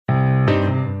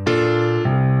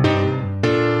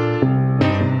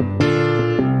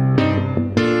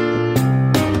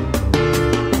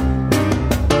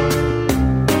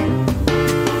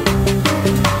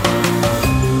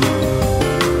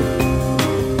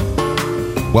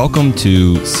Welcome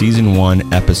to Season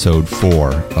 1, Episode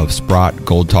 4 of Sprott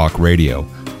Gold Talk Radio.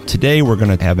 Today we're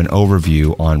going to have an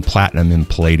overview on platinum and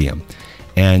palladium.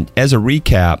 And as a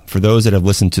recap, for those that have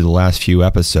listened to the last few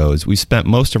episodes, we spent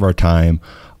most of our time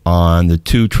on the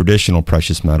two traditional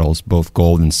precious metals, both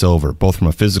gold and silver, both from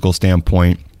a physical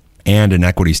standpoint and an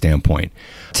equity standpoint.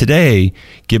 Today,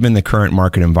 given the current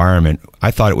market environment, I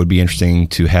thought it would be interesting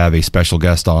to have a special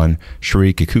guest on,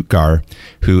 Sri Kakutkar,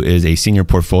 who is a senior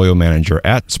portfolio manager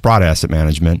at Sprott Asset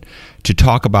Management, to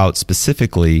talk about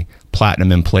specifically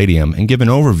platinum and palladium and give an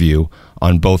overview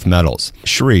on both metals.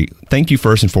 Sri, thank you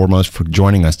first and foremost for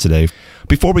joining us today.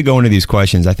 Before we go into these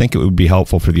questions, I think it would be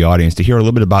helpful for the audience to hear a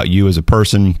little bit about you as a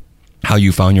person, how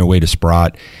you found your way to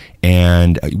Sprott,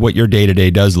 and what your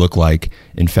day-to-day does look like,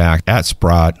 in fact, at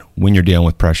Sprott when you're dealing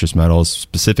with precious metals,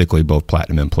 specifically both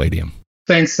platinum and palladium.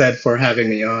 Thanks, Ed, for having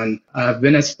me on. I've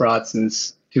been at Sprott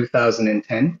since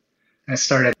 2010. I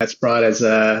started at Sprott as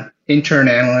an intern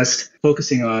analyst,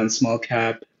 focusing on small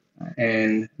cap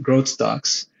and growth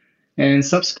stocks. And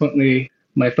subsequently,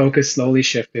 my focus slowly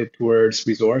shifted towards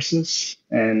resources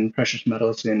and precious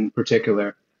metals in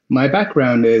particular. My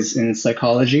background is in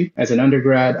psychology. As an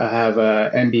undergrad, I have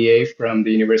an MBA from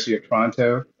the University of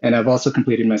Toronto, and I've also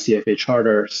completed my CFA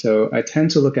charter. So I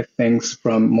tend to look at things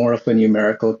from more of a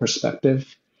numerical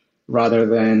perspective rather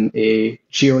than a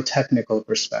geotechnical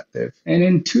perspective. And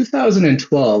in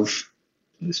 2012,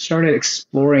 I started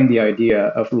exploring the idea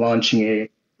of launching a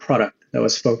product that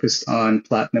was focused on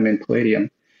platinum and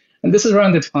palladium. And this is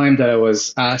around the time that I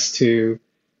was asked to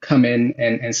come in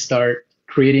and start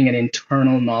creating an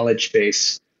internal knowledge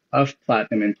base of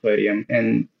platinum and palladium.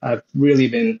 And I've really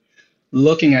been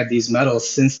looking at these metals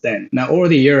since then. Now, over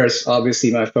the years, obviously,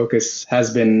 my focus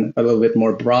has been a little bit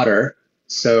more broader.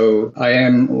 So I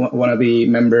am one of the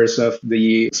members of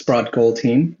the Sprott Gold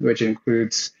team, which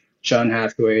includes John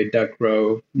Hathaway, Doug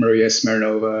Rowe, Maria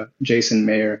Smirnova, Jason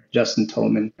Mayer, Justin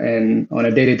Tolman. And on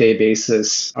a day-to-day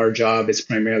basis, our job is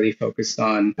primarily focused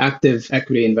on active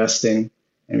equity investing,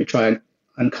 and we try and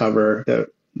uncover the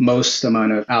most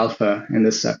amount of alpha in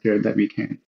this sector that we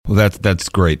can. Well, that's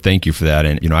great. Thank you for that.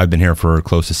 And I've been here for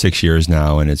close to 6 years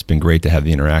now, and it's been great to have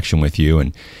the interaction with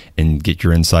you and get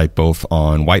your insight both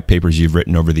on white papers you've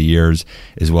written over the years,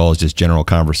 as well as just general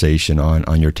conversation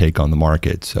on your take on the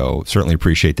market. So certainly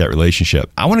appreciate that relationship.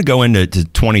 I want to go into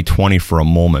 2020 for a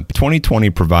moment. 2020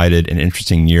 provided an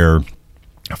interesting year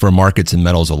for markets and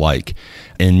metals alike.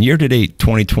 And year-to-date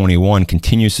 2021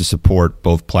 continues to support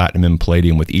both platinum and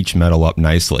palladium, with each metal up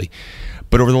nicely.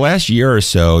 But over the last year or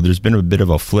so, there's been a bit of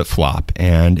a flip-flop.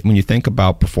 And when you think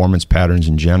about performance patterns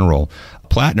in general,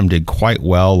 platinum did quite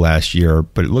well last year,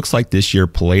 but it looks like this year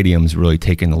palladium's really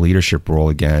taken the leadership role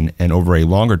again. And over a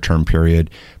longer-term period,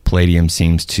 palladium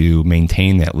seems to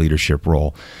maintain that leadership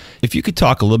role. If you could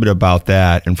talk a little bit about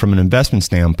that, and from an investment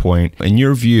standpoint, in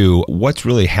your view, what's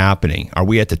really happening? Are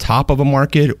we at the top of a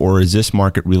market, or is this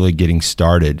market really getting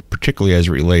started, particularly as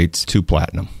it relates to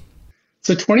platinum?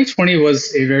 So 2020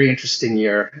 was a very interesting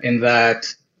year in that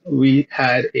we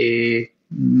had a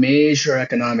major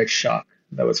economic shock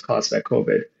that was caused by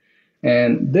COVID.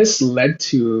 And this led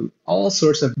to all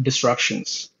sorts of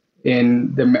disruptions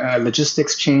in the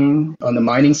logistics chain, on the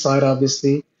mining side,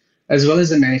 obviously, as well as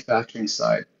the manufacturing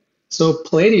side. So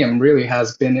palladium really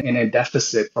has been in a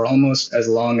deficit for almost as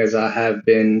long as I have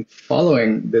been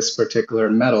following this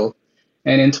particular metal.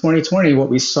 And in 2020, what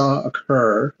we saw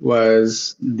occur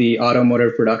was the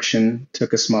automotive production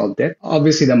took a small dip.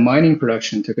 Obviously, the mining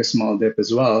production took a small dip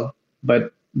as well.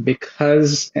 But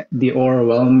because the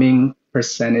overwhelming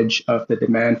percentage of the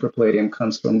demand for palladium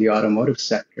comes from the automotive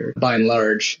sector, by and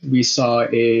large, we saw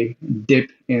a dip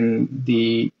in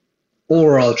the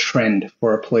overall trend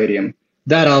for palladium.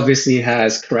 That obviously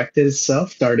has corrected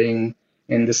itself starting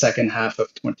in the second half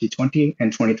of 2020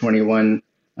 and 2021.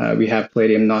 We have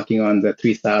palladium knocking on the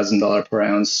 $3,000 per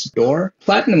ounce door.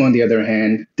 Platinum, on the other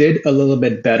hand, did a little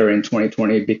bit better in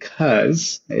 2020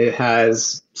 because it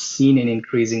has seen an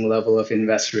increasing level of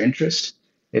investor interest.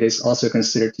 It is also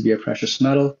considered to be a precious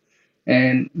metal.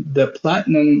 And the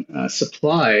platinum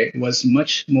supply was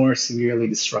much more severely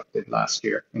disrupted last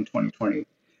year in 2020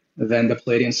 than the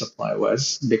palladium supply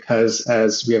was, because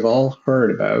as we have all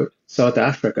heard about, South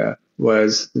Africa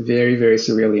was very, very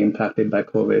severely impacted by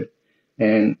COVID.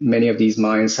 And many of these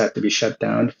mines had to be shut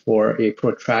down for a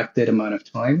protracted amount of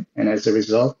time. And as a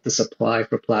result, the supply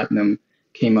for platinum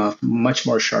came off much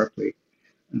more sharply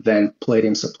than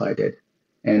palladium supply did.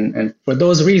 And for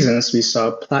those reasons, we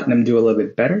saw platinum do a little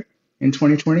bit better in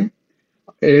 2020.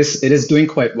 It is doing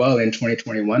quite well in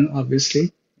 2021,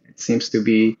 obviously. It seems to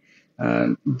be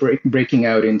breaking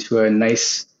out into a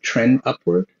nice trend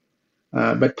upward.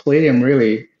 But palladium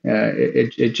really,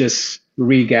 it just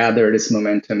regathered its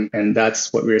momentum, and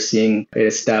that's what we're seeing it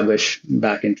establish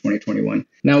back in 2021.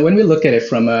 Now, when we look at it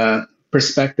from a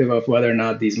perspective of whether or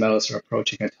not these metals are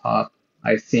approaching a top,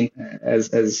 I think,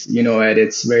 as you know, Ed,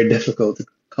 it's very difficult to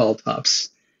call tops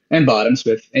and bottoms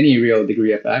with any real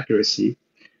degree of accuracy.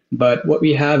 But what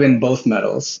we have in both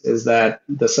metals is that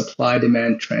the supply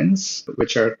demand trends,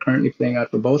 which are currently playing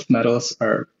out for both metals,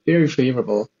 are very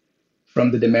favorable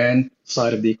from the demand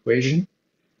side of the equation.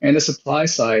 And the supply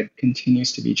side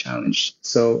continues to be challenged.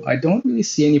 So I don't really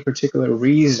see any particular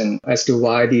reason as to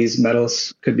why these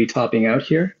metals could be topping out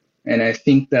here. And I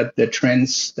think that the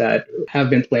trends that have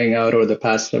been playing out over the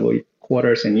past several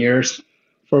quarters and years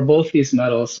for both these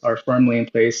metals are firmly in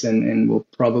place, and we'll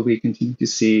probably continue to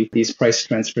see these price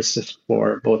trends persist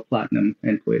for both platinum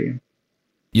and palladium.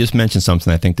 You just mentioned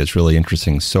something I think that's really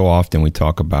interesting. So often we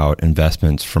talk about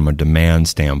investments from a demand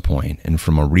standpoint and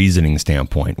from a reasoning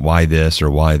standpoint. Why this or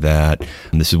why that?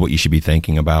 And this is what you should be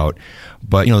thinking about.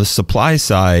 But, the supply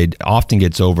side often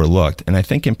gets overlooked. And I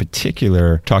think in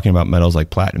particular, talking about metals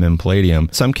like platinum and palladium,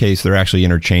 in some cases they're actually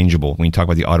interchangeable. When you talk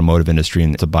about the automotive industry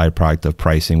and it's a byproduct of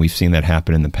pricing, we've seen that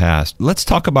happen in the past. Let's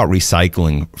talk about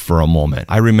recycling for a moment.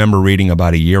 I remember reading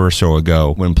about a year or so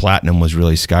ago when platinum was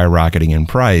really skyrocketing in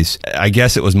price. I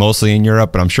guess it was mostly in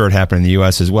Europe, but I'm sure it happened in the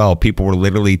US as well. People were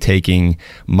literally taking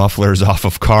mufflers off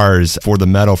of cars for the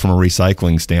metal from a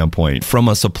recycling standpoint. From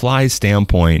a supply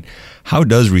standpoint, how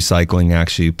does recycling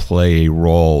actually play a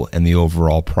role in the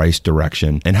overall price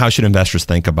direction? And how should investors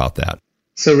think about that?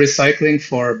 So recycling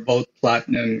for both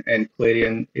platinum and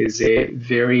palladium is a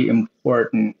very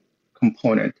important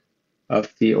component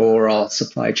of the overall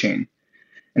supply chain.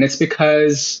 And it's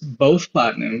because both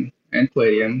platinum and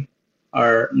palladium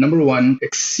are, number one,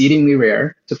 exceedingly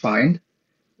rare to find,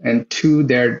 and two,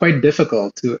 they're quite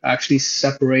difficult to actually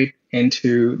separate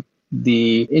into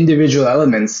the individual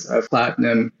elements of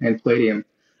platinum and palladium.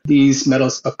 These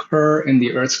metals occur in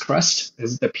the Earth's crust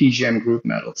as the PGM group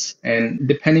metals. And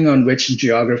depending on which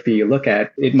geography you look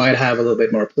at, it might have a little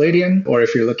bit more palladium, or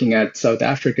if you're looking at South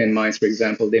African mines, for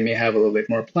example, they may have a little bit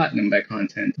more platinum by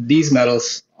content. These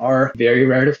metals are very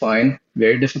rare to find,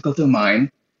 very difficult to mine.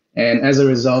 And as a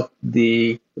result,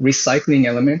 the recycling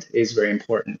element is very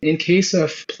important. In case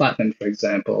of platinum, for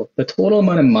example, the total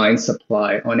amount of mine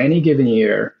supply on any given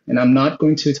year, and I'm not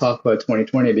going to talk about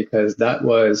 2020 because that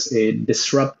was a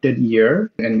disrupted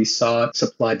year and we saw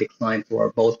supply decline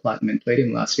for both platinum and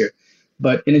palladium last year.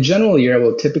 But in a general year,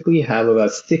 we'll typically have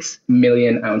about 6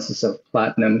 million ounces of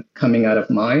platinum coming out of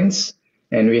mines.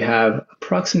 And we have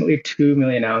approximately 2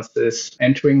 million ounces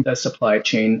entering the supply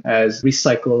chain as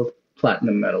recycled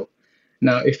platinum metal.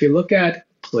 Now, if you look at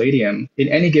palladium, in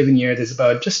any given year, there's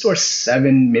about just over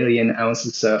 7 million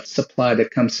ounces of supply that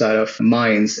comes out of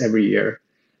mines every year.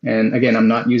 And again, I'm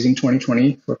not using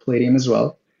 2020 for palladium as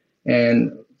well.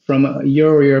 And from a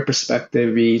year-over-year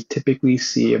perspective, we typically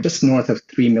see just north of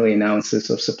 3 million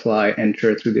ounces of supply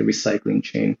enter through the recycling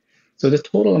chain. So the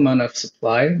total amount of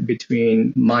supply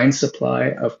between mine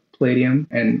supply of palladium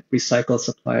and recycled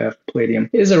supply of palladium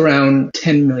is around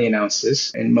 10 million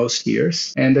ounces in most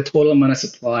years. And the total amount of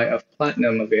supply of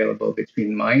platinum available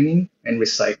between mining and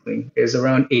recycling is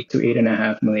around 8 to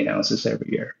 8.5 million ounces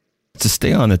every year. To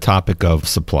stay on the topic of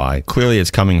supply, clearly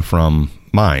it's coming from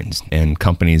mines and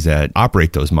companies that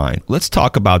operate those mines. Let's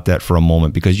talk about that for a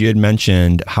moment, because you had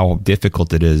mentioned how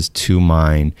difficult it is to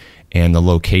mine and the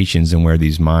locations and where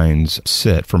these mines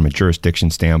sit from a jurisdiction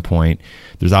standpoint.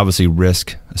 There's obviously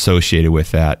risk associated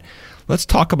with that. Let's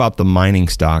talk about the mining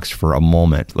stocks for a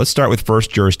moment. Let's start with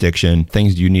first jurisdiction,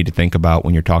 things you need to think about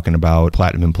when you're talking about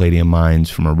platinum and palladium mines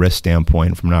from a risk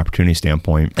standpoint, from an opportunity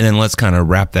standpoint. And then let's kind of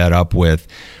wrap that up with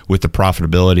the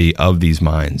profitability of these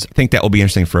mines. I think that will be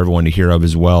interesting for everyone to hear of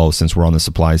as well, since we're on the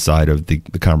supply side of the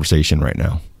conversation right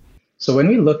now. So when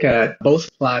we look at both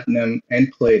platinum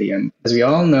and palladium, as we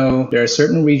all know, there are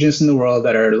certain regions in the world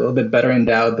that are a little bit better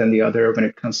endowed than the other when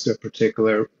it comes to a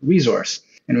particular resource.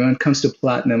 And when it comes to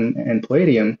platinum and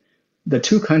palladium, the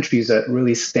two countries that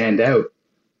really stand out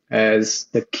as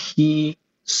the key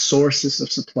sources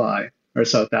of supply are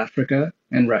South Africa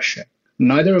and Russia.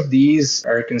 Neither of these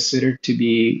are considered to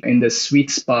be in the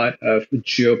sweet spot of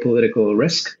geopolitical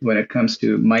risk when it comes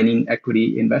to mining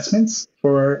equity investments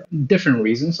for different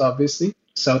reasons, obviously.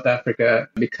 South Africa,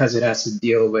 because it has to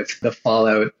deal with the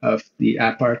fallout of the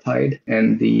apartheid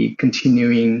and the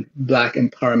continuing Black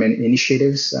empowerment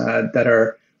initiatives that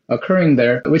are occurring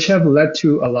there, which have led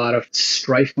to a lot of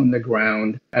strife on the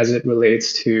ground as it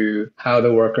relates to how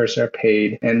the workers are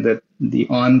paid and the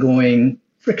ongoing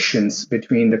frictions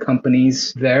between the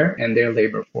companies there and their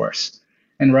labor force.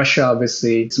 And Russia,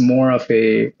 obviously, is more of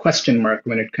a question mark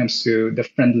when it comes to the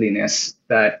friendliness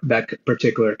that that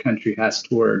particular country has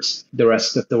towards the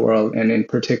rest of the world, and in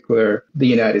particular, the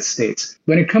United States.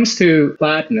 When it comes to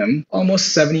platinum,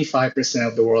 almost 75%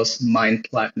 of the world's mined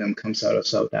platinum comes out of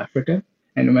South Africa.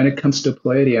 And when it comes to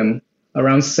palladium,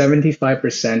 around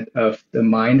 75% of the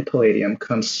mined palladium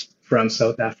comes from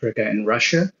South Africa and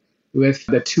Russia, with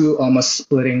the two almost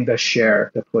splitting the share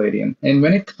of the palladium. And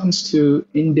when it comes to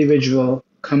individual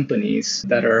companies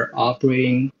that are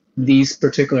operating these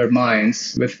particular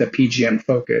mines with the PGM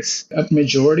focus, a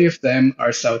majority of them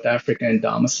are South African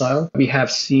domicile. We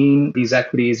have seen these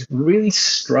equities really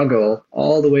struggle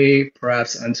all the way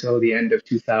perhaps until the end of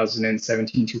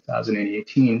 2017,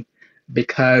 2018,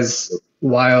 because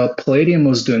while palladium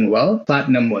was doing well,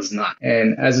 platinum was not.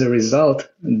 And as a result,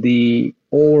 the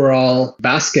overall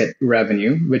basket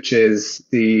revenue, which is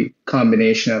the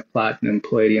combination of platinum,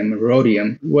 palladium, and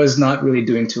rhodium, was not really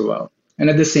doing too well. And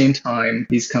at the same time,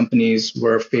 these companies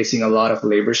were facing a lot of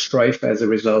labor strife as a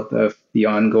result of the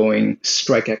ongoing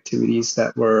strike activities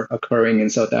that were occurring in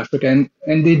South Africa.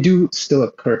 And they do still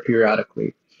occur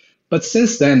periodically. But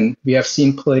since then, we have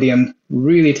seen palladium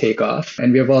really take off,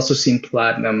 and we have also seen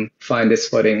platinum find its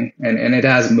footing, and it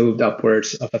has moved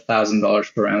upwards of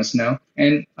 $1,000 per ounce now.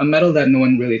 And a metal that no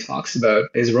one really talks about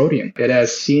is rhodium. It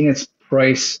has seen its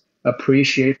price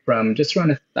appreciate from just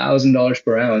around $1,000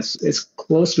 per ounce. It's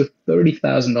close to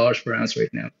 $30,000 per ounce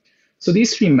right now. So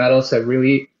these three metals have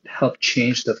really helped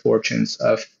change the fortunes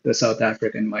of the South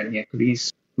African mining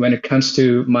equities. When it comes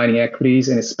to mining equities,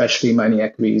 and especially mining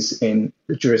equities in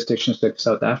jurisdictions like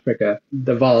South Africa,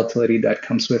 the volatility that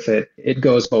comes with it, it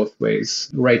goes both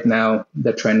ways. Right now,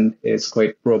 the trend is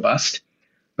quite robust.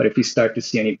 But if we start to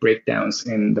see any breakdowns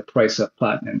in the price of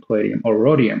platinum, palladium, or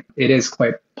rhodium, it is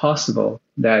quite possible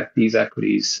that these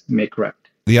equities may correct.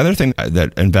 The other thing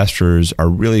that investors are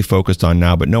really focused on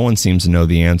now, but no one seems to know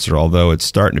the answer, although it's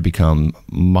starting to become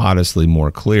modestly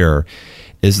more clear,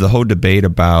 is the whole debate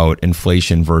about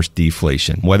inflation versus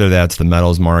deflation, whether that's the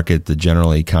metals market, the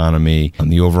general economy,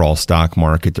 the overall stock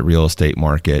market, the real estate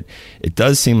market. It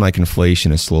does seem like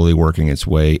inflation is slowly working its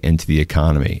way into the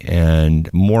economy.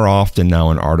 And more often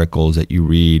now in articles that you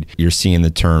read, you're seeing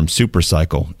the term super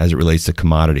cycle as it relates to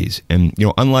commodities. And,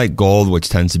 unlike gold, which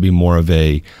tends to be more of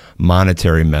a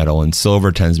monetary metal, and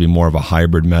silver tends to be more of a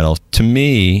hybrid metal, to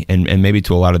me, and maybe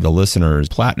to a lot of the listeners,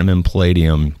 platinum and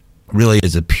palladium really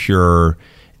is a pure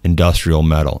industrial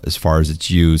metal as far as its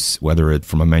use, whether it's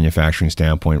from a manufacturing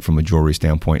standpoint, from a jewelry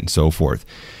standpoint, and so forth.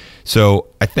 So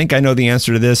I think I know the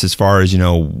answer to this as far as,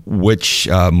 which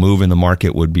move in the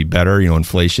market would be better,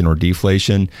 inflation or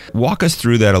deflation. Walk us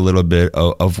through that a little bit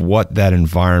of what that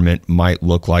environment might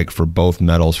look like for both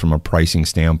metals from a pricing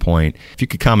standpoint. If you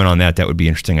could comment on that, that would be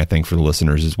interesting, I think, for the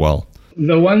listeners as well.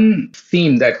 The one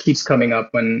theme that keeps coming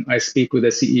up when I speak with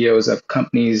the CEOs of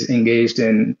companies engaged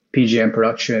in PGM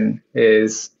production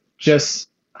is just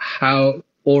how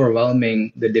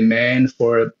overwhelming the demand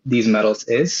for these metals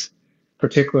is,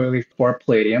 particularly for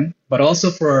palladium, but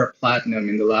also for platinum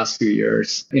in the last few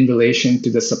years in relation to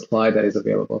the supply that is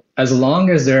available. As long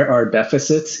as there are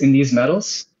deficits in these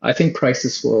metals, I think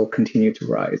prices will continue to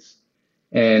rise.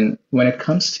 And when it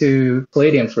comes to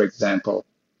palladium, for example,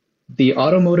 the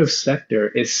automotive sector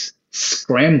is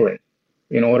scrambling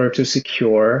in order to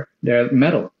secure their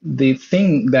metal. The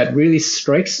thing that really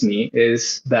strikes me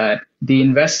is that the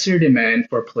investor demand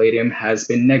for palladium has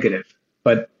been negative.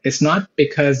 But it's not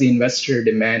because the investor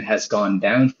demand has gone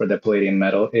down for the palladium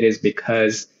metal. It is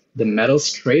because the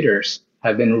metals traders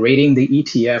have been raiding the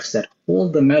ETFs that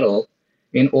hold the metal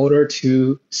in order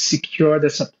to secure the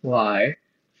supply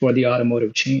for the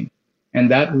automotive chain. And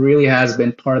that really has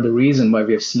been part of the reason why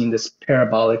we have seen this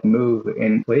parabolic move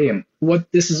in palladium.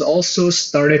 What this has also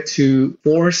started to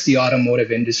force the automotive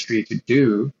industry to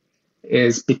do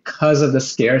is, because of the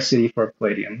scarcity for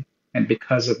palladium and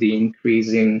because of the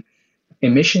increasing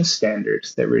emission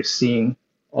standards that we're seeing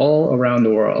all around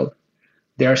the world,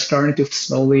 they are starting to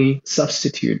slowly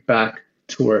substitute back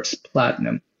towards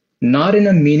platinum. Not in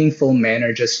a meaningful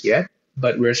manner just yet,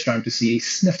 but we're starting to see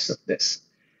sniffs of this.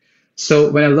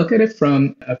 So when I look at it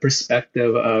from a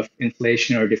perspective of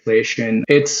inflation or deflation,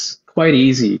 it's quite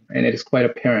easy and it is quite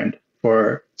apparent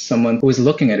for someone who is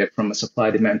looking at it from a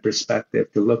supply-demand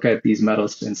perspective to look at these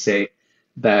metals and say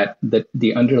that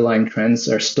the underlying trends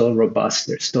are still robust,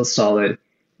 they're still solid.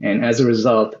 And as a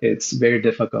result, it's very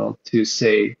difficult to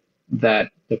say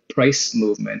that the price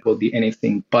movement will be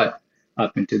anything but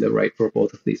up and to the right for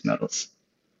both of these metals.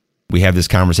 We have this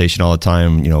conversation all the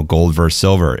time, gold versus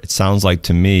silver. It sounds like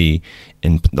to me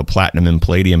in the platinum and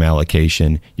palladium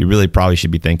allocation, you really probably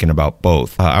should be thinking about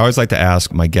both. I always like to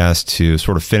ask my guests to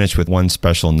sort of finish with one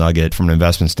special nugget from an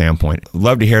investment standpoint. I'd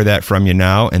love to hear that from you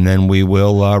now, and then we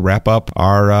will wrap up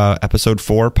our episode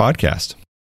 4 podcast.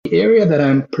 The area that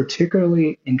I'm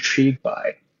particularly intrigued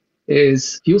by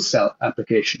is fuel cell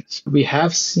applications. We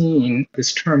have seen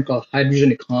this term called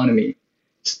hydrogen economy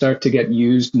start to get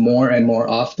used more and more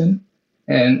often.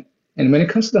 And when it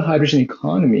comes to the hydrogen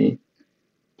economy,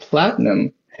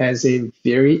 platinum has a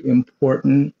very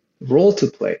important role to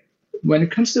play. When it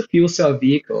comes to fuel cell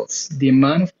vehicles, the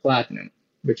amount of platinum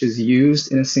which is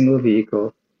used in a single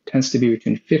vehicle tends to be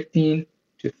between 15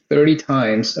 to 30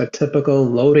 times a typical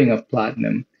loading of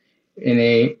platinum in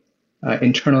a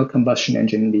internal combustion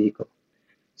engine vehicle.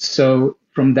 So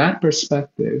from that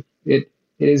perspective, it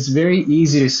is very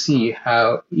easy to see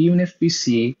how even if we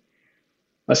see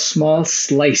a small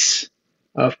slice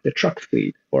of the truck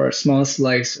fleet or a small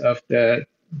slice of the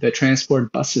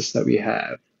transport buses that we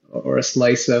have, or a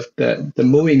slice of the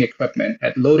moving equipment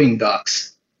at loading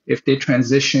docks, if they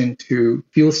transition to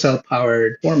fuel cell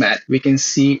powered format, we can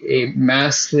see a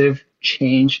massive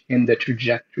change in the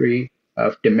trajectory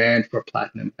of demand for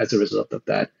platinum as a result of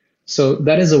that. So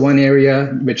that is the one area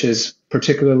which is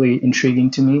particularly intriguing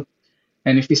to me.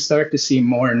 And if we start to see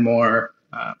more and more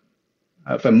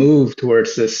of a move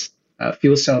towards this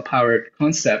fuel cell powered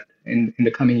concept in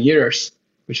the coming years,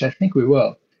 which I think we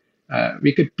will,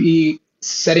 we could be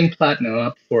setting platinum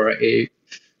up for a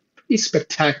pretty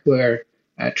spectacular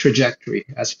trajectory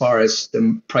as far as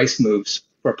the price moves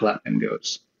for platinum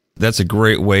goes. That's a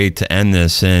great way to end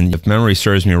this. And if memory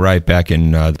serves me right, back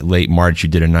in late March, you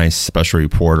did a nice special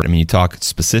report. I mean, you talk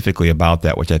specifically about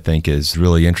that, which I think is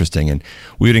really interesting. And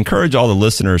we would encourage all the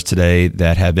listeners today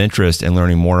that have interest in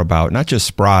learning more about not just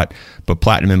Sprott, but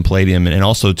platinum and palladium, and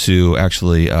also to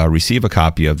actually receive a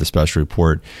copy of the special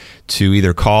report, to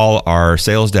either call our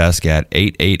sales desk at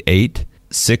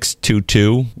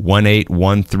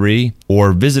 888-622-1813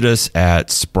 or visit us at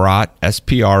Sprott,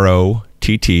 SPROTT.com,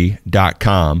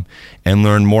 and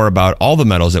learn more about all the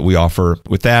metals that we offer.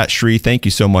 With that, Shri, thank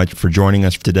you so much for joining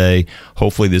us today.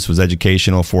 Hopefully this was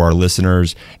educational for our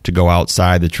listeners to go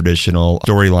outside the traditional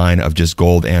storyline of just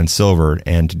gold and silver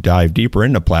and to dive deeper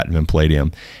into platinum and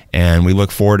palladium. And we look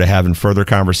forward to having further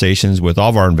conversations with all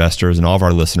of our investors and all of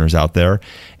our listeners out there.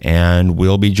 And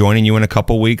we'll be joining you in a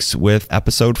couple weeks with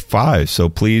episode 5. So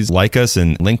please like us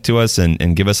and link to us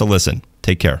and give us a listen.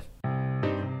 Take care.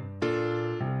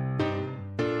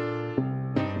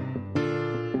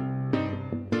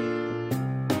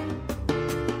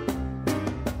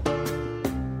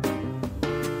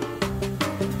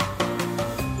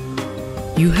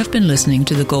 You have been listening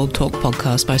to the Gold Talk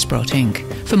podcast by Sprott Inc.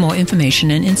 For more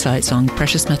information and insights on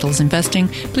precious metals investing,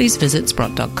 please visit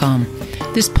sprott.com.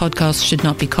 This podcast should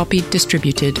not be copied,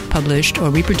 distributed, published, or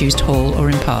reproduced whole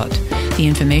or in part. The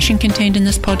information contained in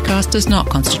this podcast does not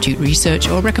constitute research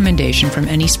or recommendation from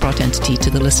any Sprott entity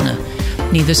to the listener.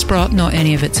 Neither Sprott nor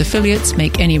any of its affiliates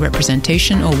make any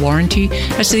representation or warranty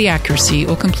as to the accuracy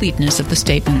or completeness of the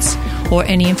statements or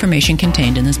any information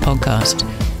contained in this podcast.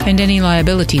 And any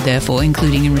liability, therefore,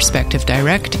 including in respect of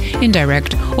direct,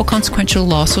 indirect, or consequential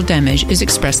loss or damage, is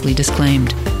expressly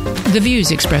disclaimed. The views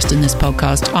expressed in this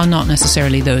podcast are not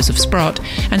necessarily those of Sprott,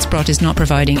 and Sprott is not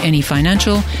providing any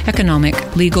financial,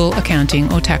 economic, legal,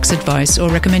 accounting, or tax advice or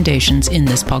recommendations in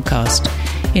this podcast.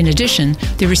 In addition,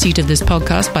 the receipt of this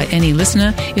podcast by any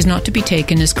listener is not to be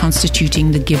taken as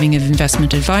constituting the giving of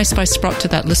investment advice by Sprott to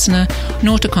that listener,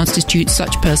 nor to constitute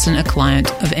such person a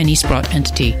client of any Sprott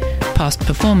entity. Past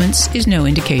performance is no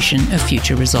indication of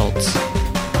future results.